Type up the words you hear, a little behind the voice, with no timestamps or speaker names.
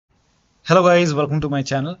Hello guys, welcome to my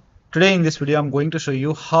channel. Today in this video I'm going to show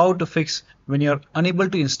you how to fix when you're unable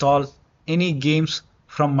to install any games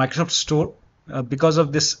from Microsoft Store because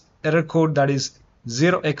of this error code that is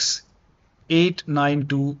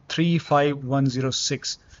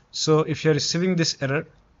 0x89235106. So if you're receiving this error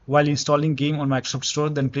while installing game on Microsoft Store,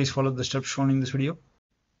 then please follow the steps shown in this video.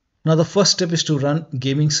 Now the first step is to run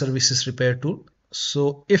Gaming Services Repair Tool.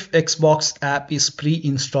 So if Xbox app is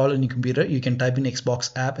pre-installed on your computer, you can type in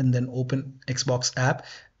Xbox app and then open Xbox app.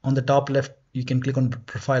 On the top left, you can click on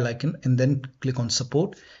profile icon and then click on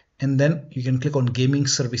support. And then you can click on Gaming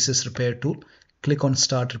Services Repair Tool, click on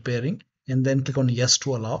start repairing, and then click on yes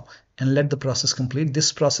to allow and let the process complete.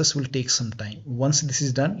 This process will take some time. Once this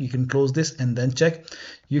is done, you can close this and then check.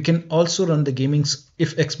 You can also run the gaming.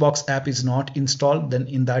 If Xbox app is not installed, then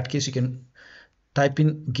in that case you can type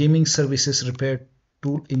in Gaming Services Repair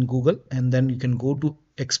Tool in Google, and then you can go to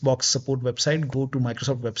Xbox support website, go to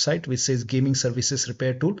Microsoft website which says Gaming Services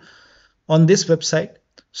Repair Tool. On this website,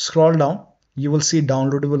 scroll down, you will see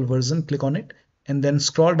downloadable version, click on it, and then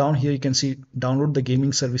scroll down. Here you can see download the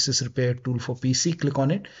Gaming Services Repair Tool for PC, click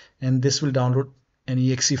on it, and this will download an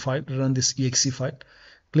exe file. Run this exe file,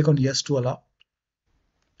 click on yes to allow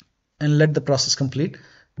and let the process complete.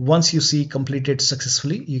 Once you see completed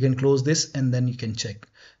successfully, you can close this and then you can check.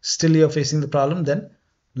 Still you're facing the problem, then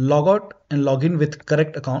log out and log in with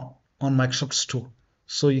correct account on Microsoft Store.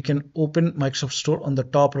 So you can open Microsoft Store. On the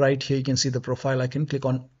top right here you can see the profile icon. Click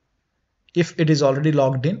on, if it is already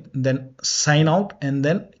logged in, then sign out and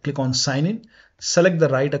then click on sign in. Select the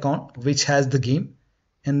right account which has the game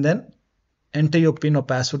and then enter your PIN or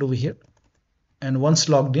password over here. And once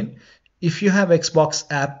logged in, if you have Xbox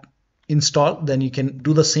app installed, then you can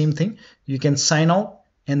do the same thing. You can sign out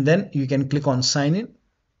and then you can click on sign in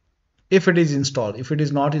if it is installed. If it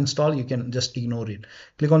is not installed, you can just ignore it.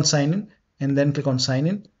 Click on sign in and then click on sign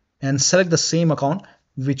in and select the same account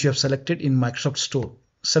which you have selected in Microsoft Store.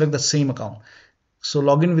 Select the same account. So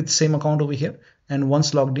log in with the same account over here, and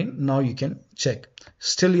once logged in, now you can check.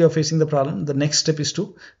 Still you're facing the problem. The next step is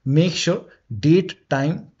to make sure date,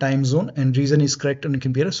 time zone and region is correct on your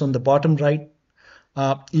computer. So on the bottom right,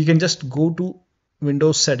 you can just go to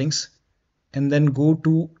Windows settings and then go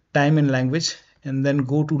to time and language and then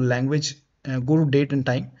go to language, go to date and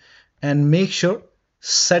time, and make sure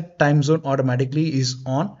set time zone automatically is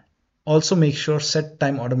on. Also make sure set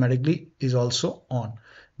time automatically is also on.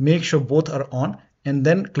 Make sure both are on and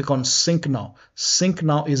then click on sync now. Sync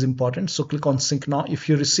now is important, so click on sync now. If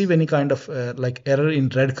you receive any kind of like error in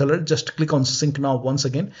red color, just click on sync now once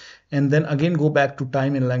again and then again go back to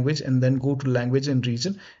time and language and then go to language and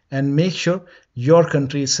region and make sure your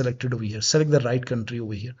country is selected over here. Select the right country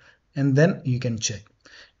over here and then you can check.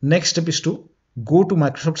 Next step is to go to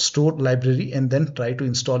Microsoft Store library and then try to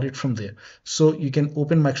install it from there. So you can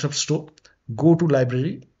open Microsoft Store, go to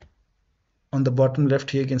library. On the bottom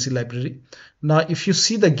left here you can see library. Now if you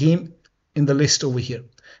see the game in the list over here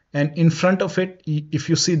and in front of it, if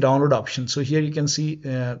you see download option, so here you can see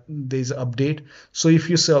there's update. So if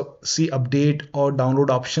you see update or download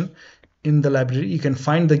option in the library, you can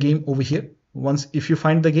find the game over here. Once if you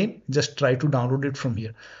find the game, just try to download it from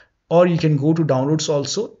here, or you can go to downloads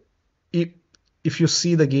also. If you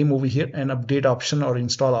see the game over here and update option or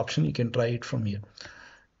install option, you can try it from here.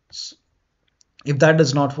 So if that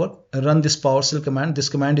does not work, run this PowerShell command. This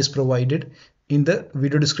command is provided in the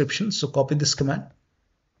video description. So copy this command,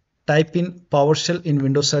 type in PowerShell in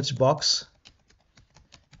Windows search box,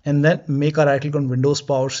 and then make a right click on Windows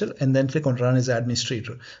PowerShell and then click on run as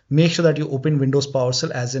administrator. Make sure that you open Windows PowerShell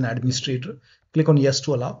as an administrator. Click on yes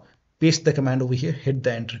to allow. Paste the command over here, hit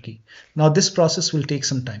the enter key. Now this process will take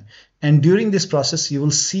some time, and during this process you will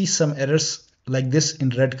see some errors like this in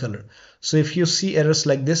red color. So if you see errors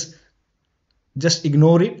like this, just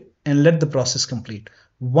ignore it and let the process complete.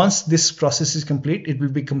 Once this process is complete, it will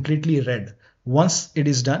be completely red. Once it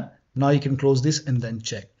is done, now you can close this and then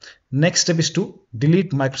check. Next step is to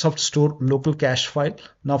delete Microsoft Store local cache file.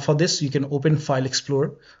 Now for this, you can open File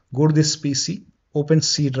Explorer, go to this PC, open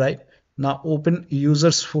C drive. Now open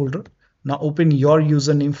users folder. Now open your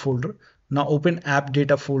username folder. Now open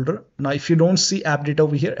AppData folder. Now if you don't see AppData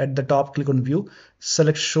over here at the top, click on view,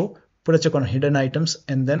 select show, put a check on hidden items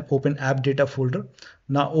and then open AppData folder.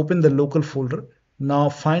 Now open the local folder. Now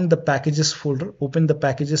find the packages folder, open the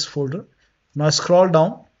packages folder. Now scroll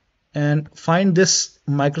down and find this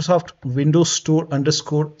Microsoft Windows Store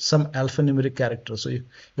underscore some alphanumeric character. So you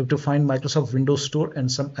have to find Microsoft Windows Store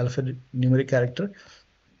and some alphanumeric character.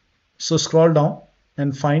 So scroll down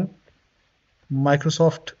and find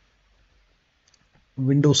Microsoft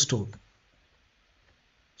Windows Store.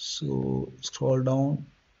 So scroll down,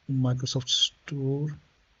 Microsoft Store,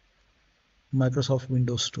 Microsoft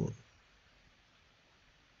Windows Store.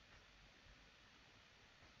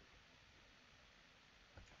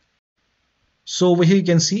 So over here you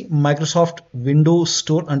can see Microsoft Windows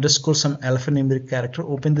Store underscore some alphanumeric character.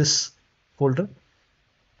 Open this folder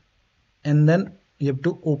and then you have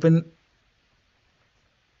to open,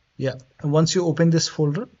 once you open this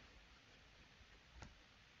folder,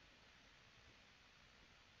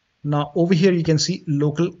 now over here you can see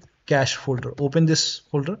local cache folder. Open this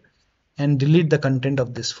folder and delete the content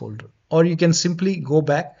of this folder, or you can simply go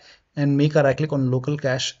back and make a right click on local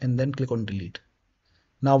cache and then click on delete.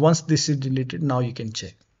 Now once this is deleted, now you can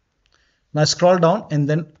check. Now scroll down and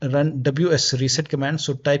then run WSRESET command.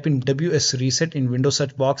 So type in WSRESET in Windows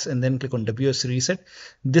search box and then click on WSRESET.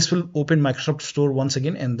 This will open Microsoft Store once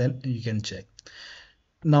again and then you can check.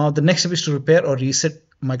 Now the next step is to repair or reset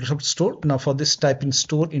Microsoft Store. Now for this, type in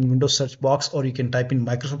Store in Windows search box, or you can type in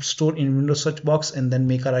Microsoft Store in Windows search box and then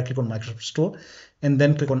make a right click on Microsoft Store and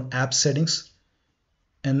then click on App Settings,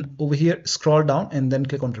 and over here scroll down and then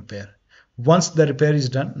click on Repair. Once the repair is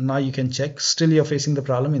done, now you can check. Still you're facing the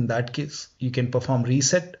problem. In that case, you can perform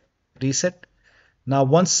reset. Now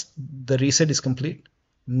once the reset is complete,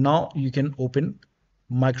 now you can open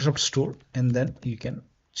Microsoft Store and then you can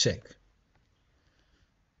check.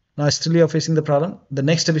 Now still you're facing the problem. The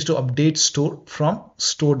next step is to update Store from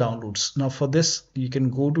Store Downloads. Now for this, you can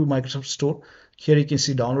go to Microsoft Store. Here you can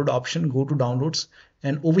see download option, go to downloads,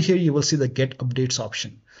 and over here you will see the get updates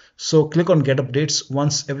option. So click on get updates.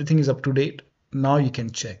 Once everything is up to date, now you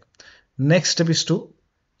can check. Next step is to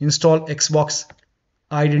install Xbox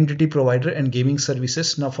Identity Provider and Gaming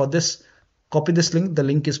Services. Now for this, copy this link. The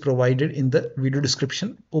link is provided in the video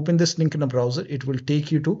description. Open this link in a browser. It will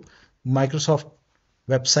take you to Microsoft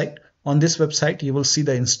website. On this website, you will see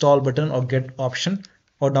the install button or get option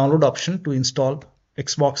or download option to install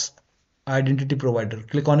Xbox Identity Provider.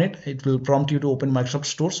 Click on it. It will prompt you to open Microsoft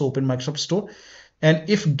Store. So open Microsoft Store, and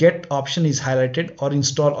if get option is highlighted or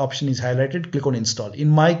install option is highlighted, click on install. In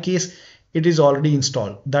my case, it is already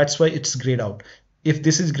installed. That's why it's grayed out. If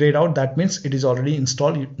this is grayed out, that means it is already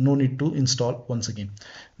installed. No need to install once again.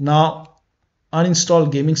 Now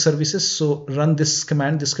uninstall gaming services. So run this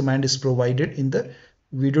command. This command is provided in the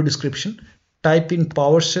video description. Type in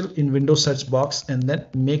PowerShell in Windows search box and then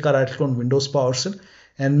make a right click on Windows PowerShell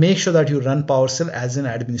and make sure that you run PowerShell as an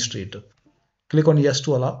administrator. Click on yes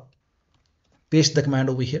to allow. Paste the command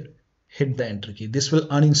over here. Hit the enter key. This will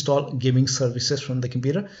uninstall gaming services from the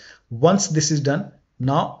computer. Once this is done,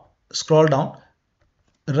 now scroll down.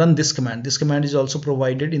 Run this command. This command is also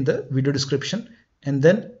provided in the video description, and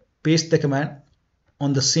then paste the command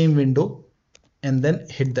on the same window and then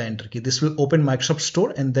hit the enter key. This will open Microsoft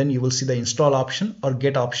Store and then you will see the install option or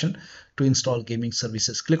get option to install gaming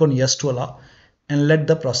services. Click on yes to allow and let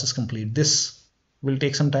the process complete. This will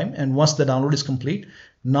take some time, and once the download is complete,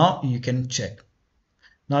 now you can check.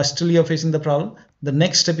 Now still you're facing the problem. The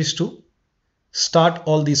next step is to start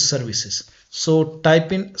all these services. So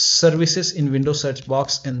type in services in Windows search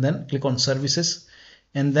box and then click on services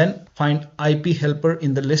and then find IP helper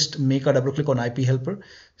in the list. Make a double click on IP helper,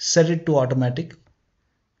 set it to automatic,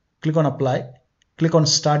 click on apply, click on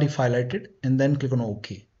start if highlighted and then click on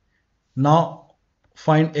OK. Now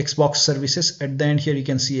find Xbox services. At the end here you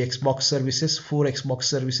can see Xbox services, 4 Xbox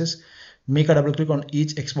services. Make a double click on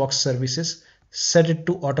each Xbox services, set it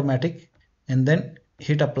to automatic and then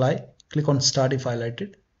hit apply, click on start if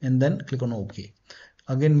highlighted and then click on OK.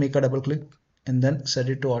 Again make a double click and then set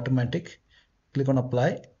it to automatic, click on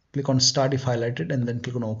apply, click on start if highlighted and then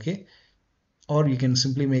click on OK, or you can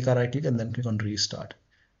simply make a right click and then click on restart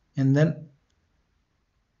and then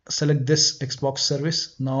select this Xbox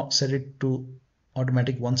service. Now set it to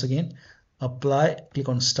automatic once again, apply, click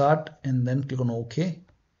on start and then click on OK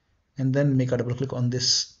and then make a double click on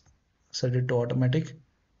this, set it to automatic,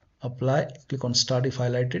 apply, click on start if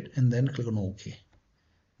highlighted and then click on OK.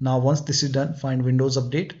 Now once this is done, find Windows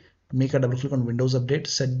Update, make a double click on Windows Update,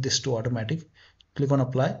 set this to automatic, click on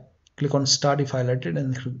apply, click on start if highlighted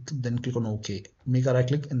and then click on OK. Make a right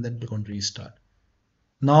click and then click on restart.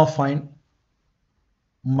 Now find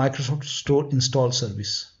Microsoft Store install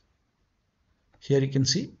service. Here you can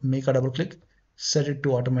see, make a double click, set it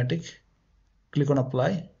to automatic, click on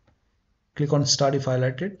apply, click on start if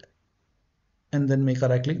highlighted and then make a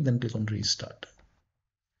right click, then click on restart.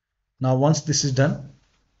 Now once this is done,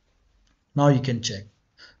 now you can check.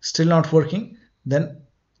 Still not working, then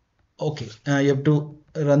okay, you have to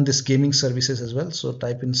run this gaming services as well. So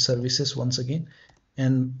type in services once again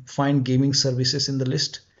and find gaming services in the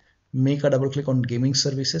list. Make a double click on gaming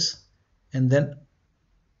services and then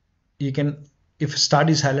you can, if start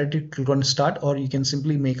is highlighted, click on start, or you can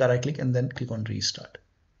simply make a right click and then click on restart.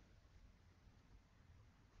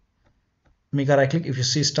 make a right click. If you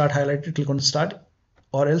see start highlighted, click on start,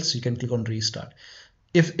 or else you can click on restart.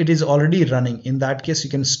 If it is already running, in that case you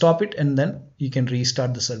can stop it and then you can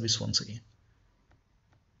restart the service once again.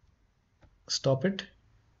 Stop it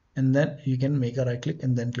and then you can make a right click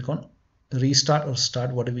and then click on restart or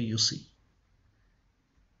start, whatever you see.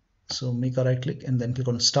 So make a right click and then click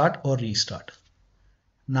on start or restart.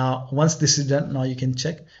 Now once this is done, now you can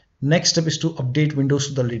check. Next step is to update Windows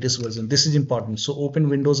to the latest version. This is important. So open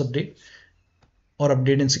Windows Update or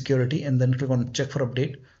Update in Security and then click on check for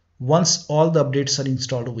update. Once all the updates are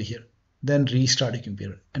installed over here, then restart your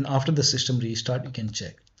computer, and after the system restart you can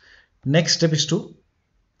check. Next step is to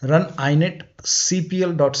run inet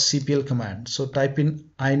cpl.cpl command. So type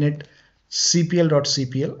in inet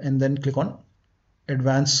cpl.cpl and then click on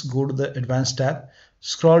advanced, go to the advanced tab,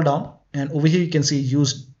 scroll down, and over here you can see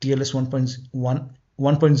use TLS 1.1,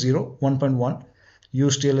 1.0, 1.1,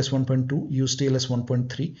 use TLS 1.2, use TLS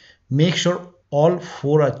 1.3. Make sure all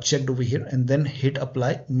four are checked over here and then hit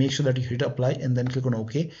apply. Make sure that you hit apply and then click on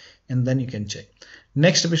OK and then you can check.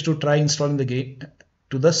 Next step is to try installing the game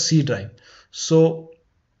to the C drive. So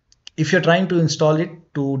if you're trying to install it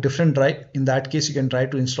to different drive, in that case you can try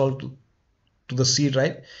to install to the C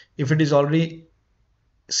drive. If it is already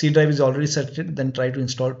C drive is already selected, then try to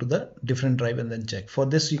install to the different drive and then check. For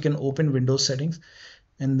this you can open Windows settings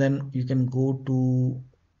and then you can go to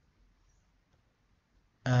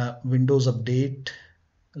Windows Update.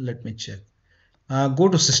 Let me check. Go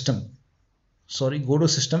to system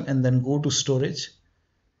and then go to storage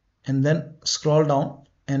and then scroll down,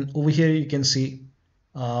 and over here you can see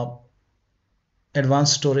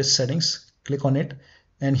advanced storage settings. Click on it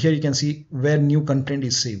and here you can see where new content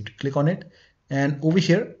is saved. Click on it, and over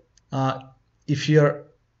here if you're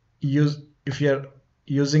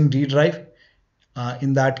using D drive,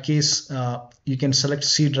 in that case you can select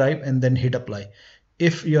C drive and then hit apply.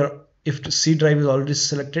 If C drive is already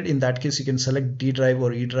selected, in that case you can select D drive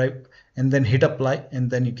or E drive and then hit apply and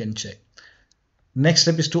then you can check. Next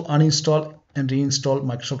step is to uninstall and reinstall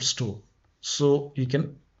Microsoft Store. So you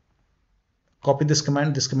can copy this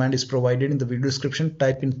command. This command is provided in the video description.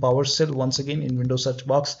 Type in PowerShell once again in Windows search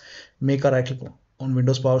box. Make a right click on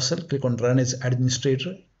Windows PowerShell. Click on Run as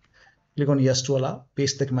Administrator. Click on Yes to allow.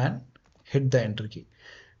 Paste the command. Hit the Enter key.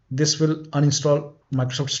 This will uninstall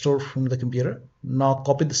Microsoft Store from the computer. Now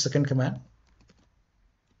copy the second command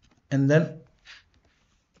and then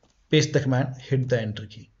paste the command. Hit the Enter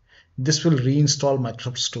key. This will reinstall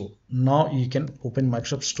Microsoft Store. Now you can open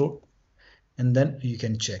Microsoft Store and then you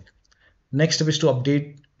can check. Next step is to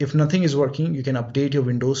update. If nothing is working, you can update your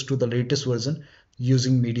Windows to the latest version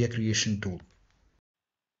using Media Creation tool.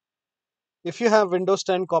 If you have Windows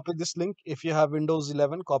 10, copy this link. If you have Windows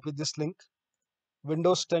 11, copy this link.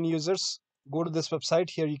 Windows 10 users, go to this website.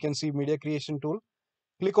 Here you can see Media Creation tool.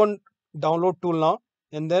 Click on Download tool now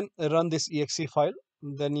and then run this exe file.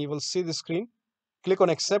 Then you will see the screen. Click on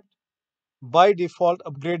Accept. By default,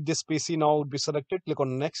 upgrade this PC now would be selected. Click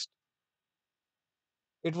on Next.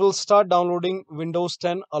 It will start downloading Windows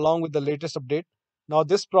 10 along with the latest update. Now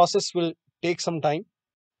this process will take some time.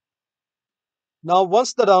 Now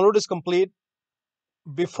once the download is complete,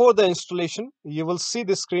 before the installation, you will see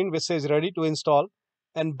this screen which says ready to install,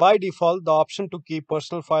 and by default the option to keep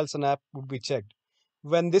personal files and app would be checked.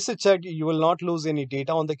 When this is checked, you will not lose any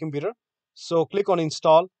data on the computer. So click on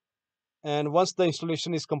install, and once the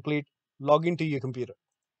installation is complete, log into your computer.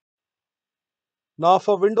 Now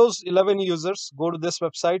for Windows 11 users, go to this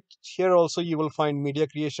website. Here also you will find Media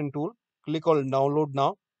Creation tool. Click on Download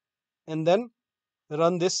now and then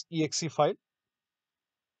run this exe file.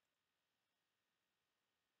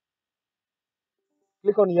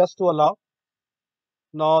 Click on Yes to allow.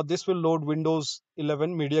 Now this will load Windows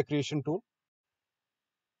 11 Media Creation tool.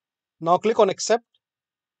 Now click on Accept.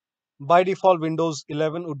 By default, Windows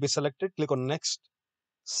 11 would be selected. Click on Next.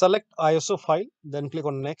 Select ISO file, then click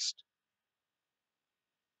on Next.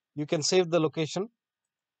 You can save the location.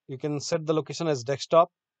 You can set the location as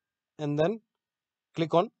desktop and then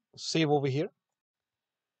click on Save over here.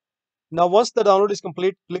 Now once the download is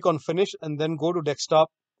complete, click on Finish and then go to Desktop.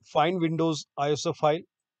 Find Windows ISO file.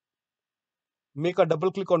 Make a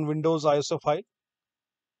double click on Windows ISO file.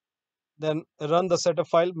 Then run the setup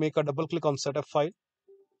file. Make a double click on setup file.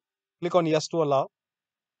 Click on Yes to allow.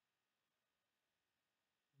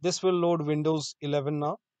 This will load Windows 11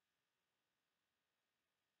 now.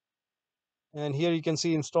 And here you can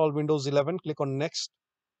see install Windows 11. Click on Next.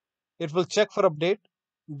 It will check for update.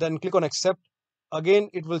 Then click on Accept. Again,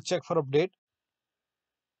 it will check for update.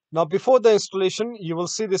 Now before the installation, you will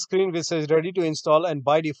see the screen which says ready to install, and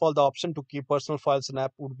by default the option to keep personal files and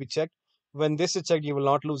app would be checked. When this is checked, you will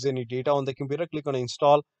not lose any data on the computer. Click on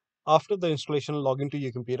Install. After the installation, log into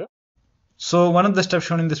your computer. So one of the steps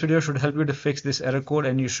shown in this video should help you to fix this error code,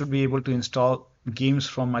 and you should be able to install games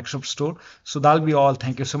from Microsoft Store. So that'll be all.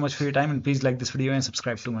 Thank you so much for your time, and please like this video and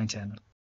subscribe to my channel.